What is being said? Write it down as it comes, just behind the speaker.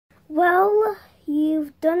Well,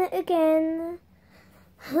 you've done it again.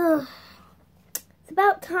 It's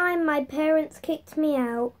about time my parents kicked me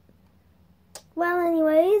out. Well,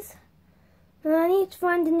 anyways, I need to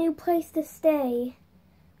find a new place to stay.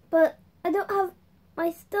 But I don't have my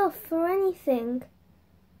stuff or anything.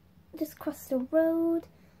 Just cross the road.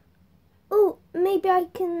 Oh, maybe I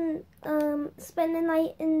can spend the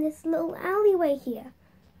night in this little alleyway here.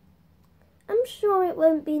 I'm sure it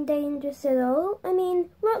won't be dangerous at all. I mean,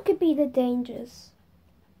 what could be the dangers?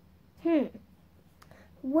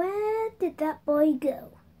 Where did that boy go?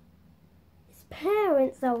 His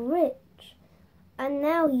parents are rich, and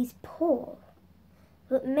now he's poor.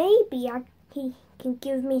 But maybe he can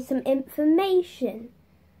give me some information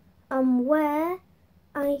on where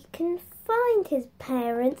I can find his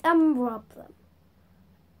parents and rob them.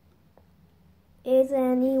 Is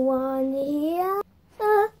anyone here?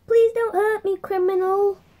 Please don't hurt me,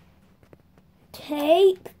 criminal.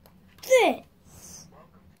 Take this.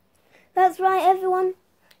 That's right, everyone.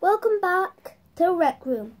 Welcome back to Rec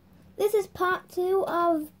Room. This is part 2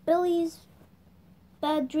 of Billy's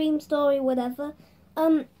bad dream story, whatever.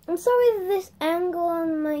 I'm sorry that this angle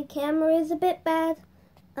on my camera is a bit bad.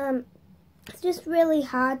 It's just really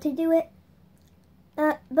hard to do it.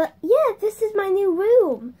 But yeah, this is my new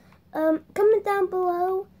room. Comment down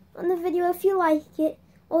below on the video if you like it.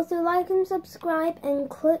 Also like and subscribe and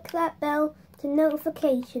click that bell to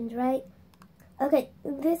notifications, right? Okay,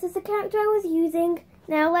 this is the character I was using.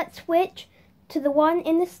 Now let's switch to the one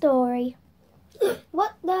in the story.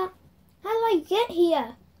 What the? How did I get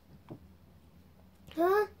here?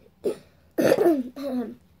 Huh?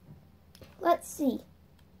 Let's see.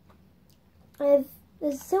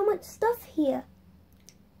 There's so much stuff here.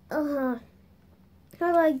 How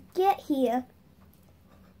do I get here?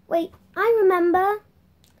 Wait, I remember.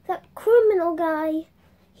 That criminal guy,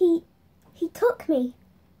 he took me.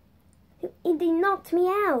 He knocked me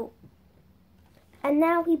out. And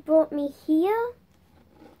now he brought me here?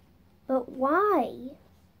 But why?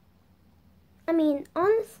 I mean,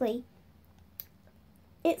 honestly,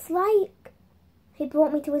 it's like he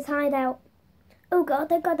brought me to his hideout. Oh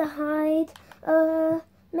God, I gotta hide.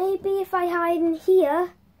 Maybe if I hide in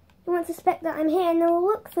here, he won't suspect that I'm here and he'll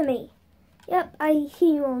look for me. Yep,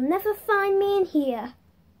 he will never find me in here.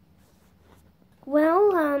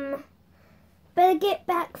 Well, better get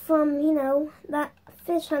back from, that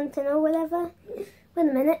fish hunting or whatever. Wait a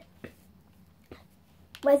minute.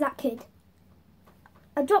 Where's that kid?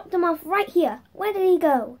 I dropped him off right here. Where did he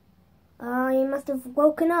go? He must have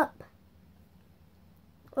woken up.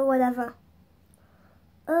 Or whatever.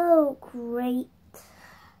 Oh, great.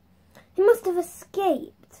 He must have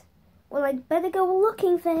escaped. Well, I'd better go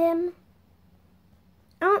looking for him.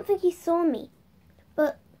 I don't think he saw me.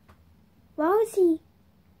 But why was he?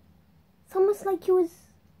 It's almost like he was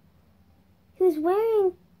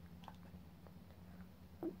wearing.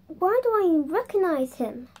 Why do I recognize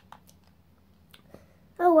him?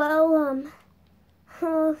 Oh well,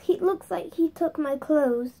 he looks like he took my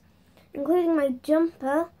clothes, including my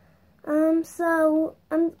jumper. So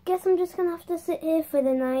I guess I'm just gonna have to sit here for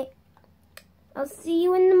the night. I'll see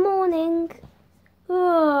you in the morning.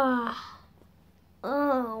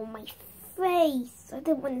 Oh, my face. I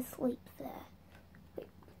didn't want to sleep there.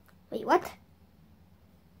 Wait, what?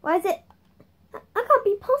 Why is it? That can't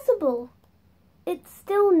be possible. It's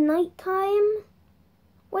still nighttime.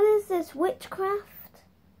 What is this, witchcraft?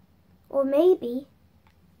 Or maybe.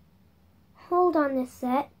 Hold on a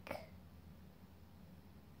sec.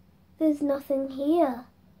 There's nothing here.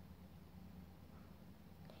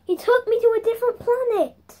 He took me to a different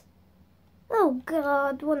planet. Oh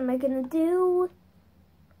God, what am I gonna do?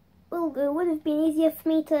 Well, it would have been easier for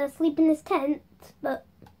me to sleep in this tent, but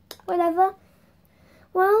whatever.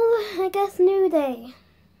 Well, I guess new day.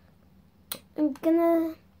 I'm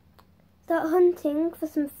gonna start hunting for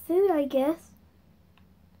some food, I guess.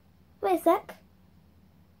 Wait a sec.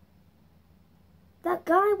 That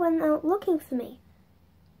guy went out looking for me.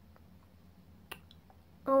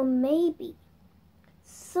 Or maybe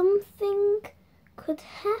something could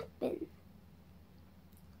happen.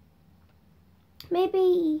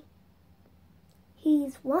 Maybe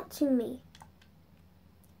he's watching me.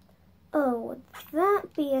 Oh, would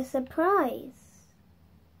that be a surprise?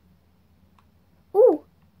 Ooh!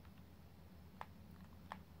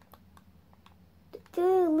 Did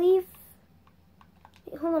I leave?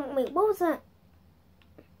 Wait, hold on, wait, what was that?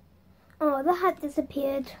 Oh, the hat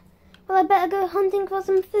disappeared. Well, I better go hunting for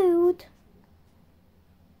some food.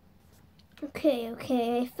 Okay,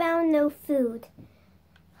 I found no food.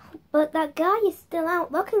 But that guy is still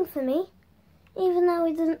out looking for me, even though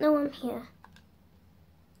he doesn't know I'm here.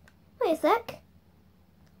 Wait a sec.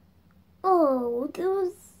 Oh, there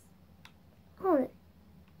was... Oh,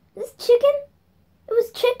 this chicken? It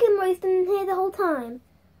was chicken roasting in here the whole time.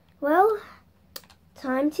 Well,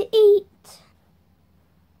 time to eat.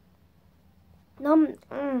 Nom.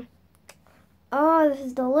 Oh, this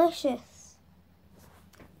is delicious.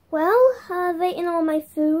 Well, I've eaten all my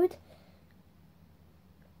food.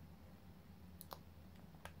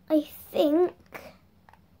 I think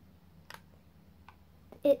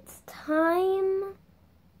it's time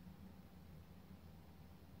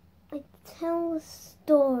I tell a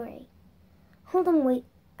story. Hold on, wait.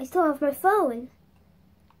 I still have my phone.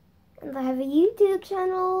 And I have a YouTube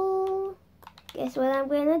channel. Guess what I'm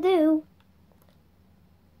gonna do?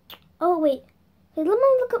 Oh, wait. Hey, let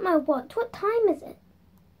me look at my watch. What time is it?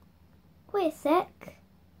 Wait a sec.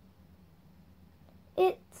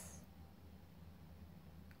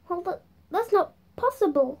 Hold on. That's not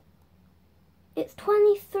possible. It's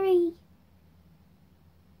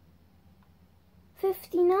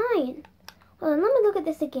 23:59. Hold on, let me look at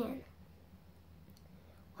this again.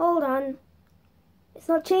 Hold on. It's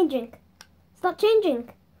not changing. It's not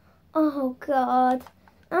changing. Oh, God.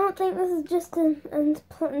 I don't think this is just a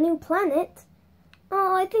new planet.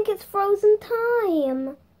 Oh, I think it's frozen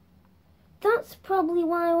time. That's probably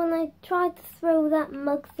why when I tried to throw that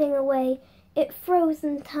mug thing away, it froze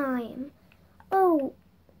in time. Oh,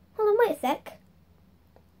 hold on, wait a sec.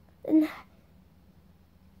 And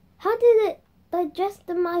how did it digest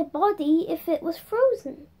in my body if it was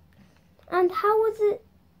frozen? And how was it?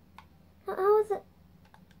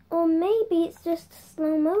 Or maybe it's just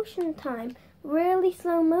slow motion time. Really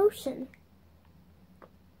slow motion.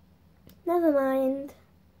 Never mind.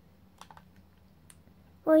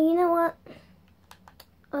 Well, you know what?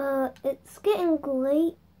 It's getting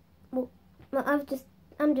late. Well,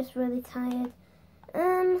 I'm just really tired.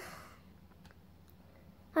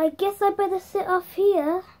 I guess I better sit off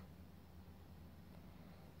here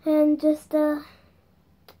and just, you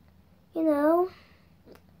know,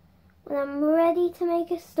 when I'm ready to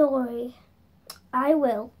make a story, I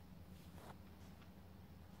will.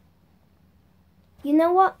 You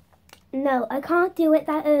know what? No, I can't do it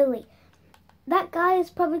that early. That guy is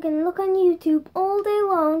probably going to look on YouTube all day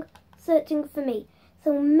long searching for me.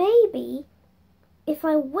 So maybe if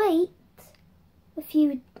I wait a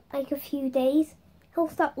few days, he'll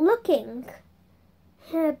stop looking.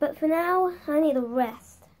 But for now, I need a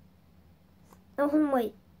rest. Oh,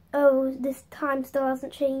 wait. Oh, this time still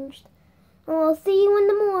hasn't changed. Oh, I'll see you in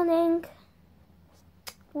the morning.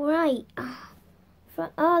 Right.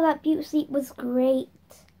 Oh, that beauty sleep was great.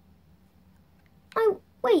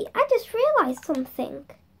 Wait, I just realised something.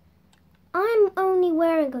 I'm only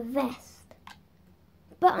wearing a vest,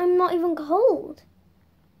 but I'm not even cold.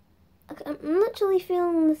 I'm literally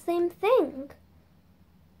feeling the same thing.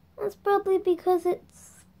 That's probably because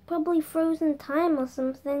it's probably frozen time or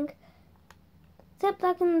something. Except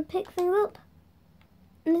I can pick things up.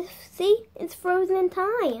 And see, it's frozen in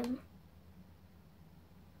time.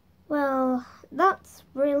 Well, that's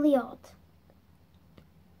really odd.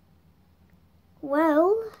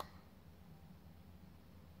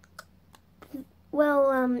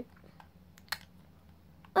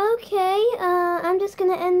 Okay, I'm just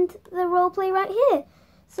gonna end the roleplay right here.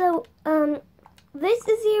 So, this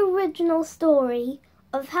is the original story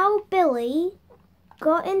of how Billy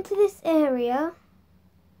got into this area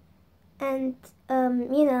and,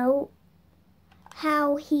 you know,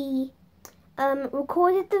 how he,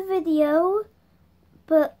 recorded the video,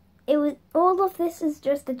 but all of this is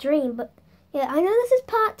just a dream. But yeah, I know this is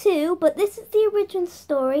part 2, but this is the original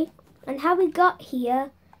story and how we got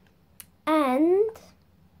here and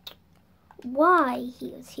why he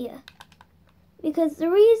is here. Because the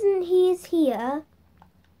reason he is here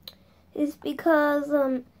is because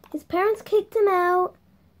his parents kicked him out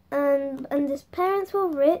and his parents were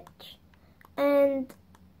rich, and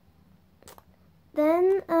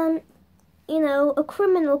then you know, a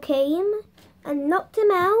criminal came and knocked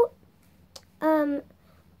him out,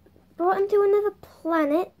 brought him to another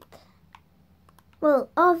planet. Well,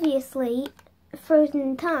 obviously, frozen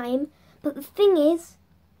in time, but the thing is,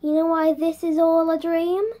 you know why this is all a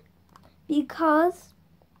dream? Because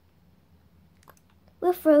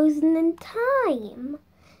we're frozen in time.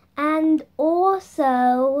 And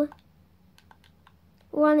also,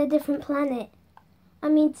 we're on a different planet. I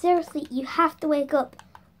mean, seriously, you have to wake up,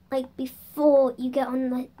 like, before you get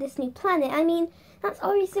on this new planet. I mean, that's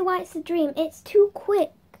obviously why it's a dream. It's too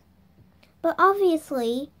quick. But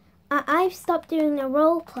obviously, I've stopped doing the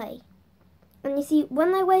role play. And you see,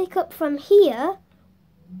 when I wake up from here,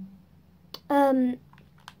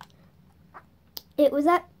 it was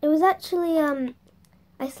actually,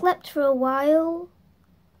 I slept for a while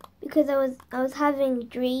because I was having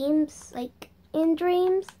dreams, like in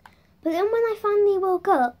dreams. But then when I finally woke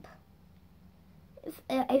up,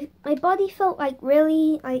 my body felt like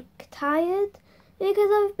really like tired because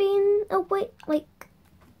I've been awake,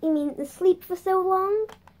 asleep for so long.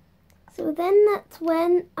 So then that's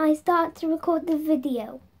when I start to record the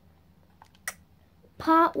video.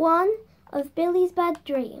 Part 1 of Billy's bad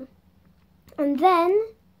dream. And then,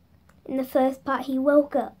 in the first part, he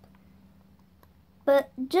woke up.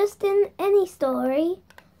 But just in any story,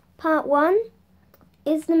 part 1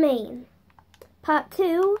 is the main. Part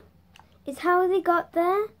 2 is how they got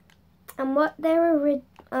there and what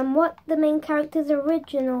the main character's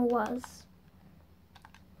original was.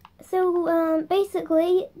 So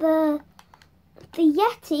basically, the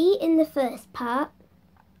Yeti in the first part,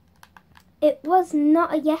 it was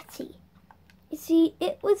not a Yeti. You see,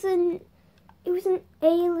 it was an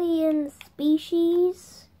alien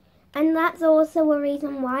species, and that's also a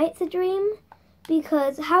reason why it's a dream.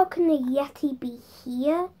 Because how can a Yeti be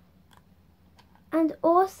here? And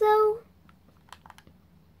also,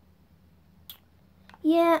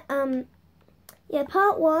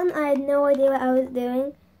 part 1, I had no idea what I was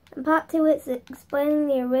doing. And part 2, it's explaining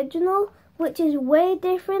the original, which is way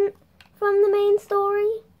different from the main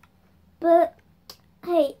story. But,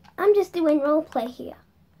 hey, I'm just doing roleplay here.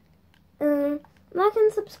 Like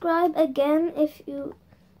and subscribe again if you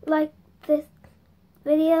like this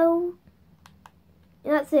video.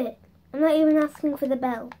 That's it. I'm not even asking for the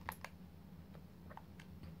bell.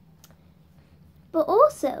 But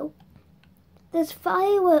also, there's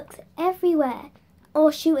fireworks everywhere,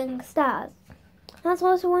 or shooting stars. That's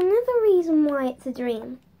also another reason why it's a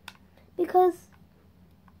dream. Because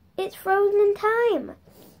it's frozen in time.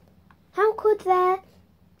 How could there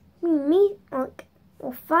be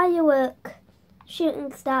or firework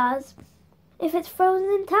shooting stars if it's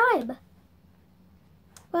frozen in time?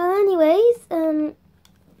 Well, anyways,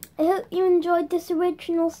 I hope you enjoyed this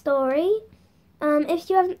original story. If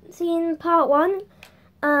you haven't seen part 1,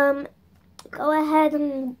 go ahead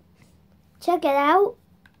and check it out.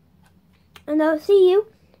 And I'll see you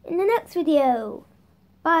in the next video.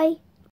 Bye.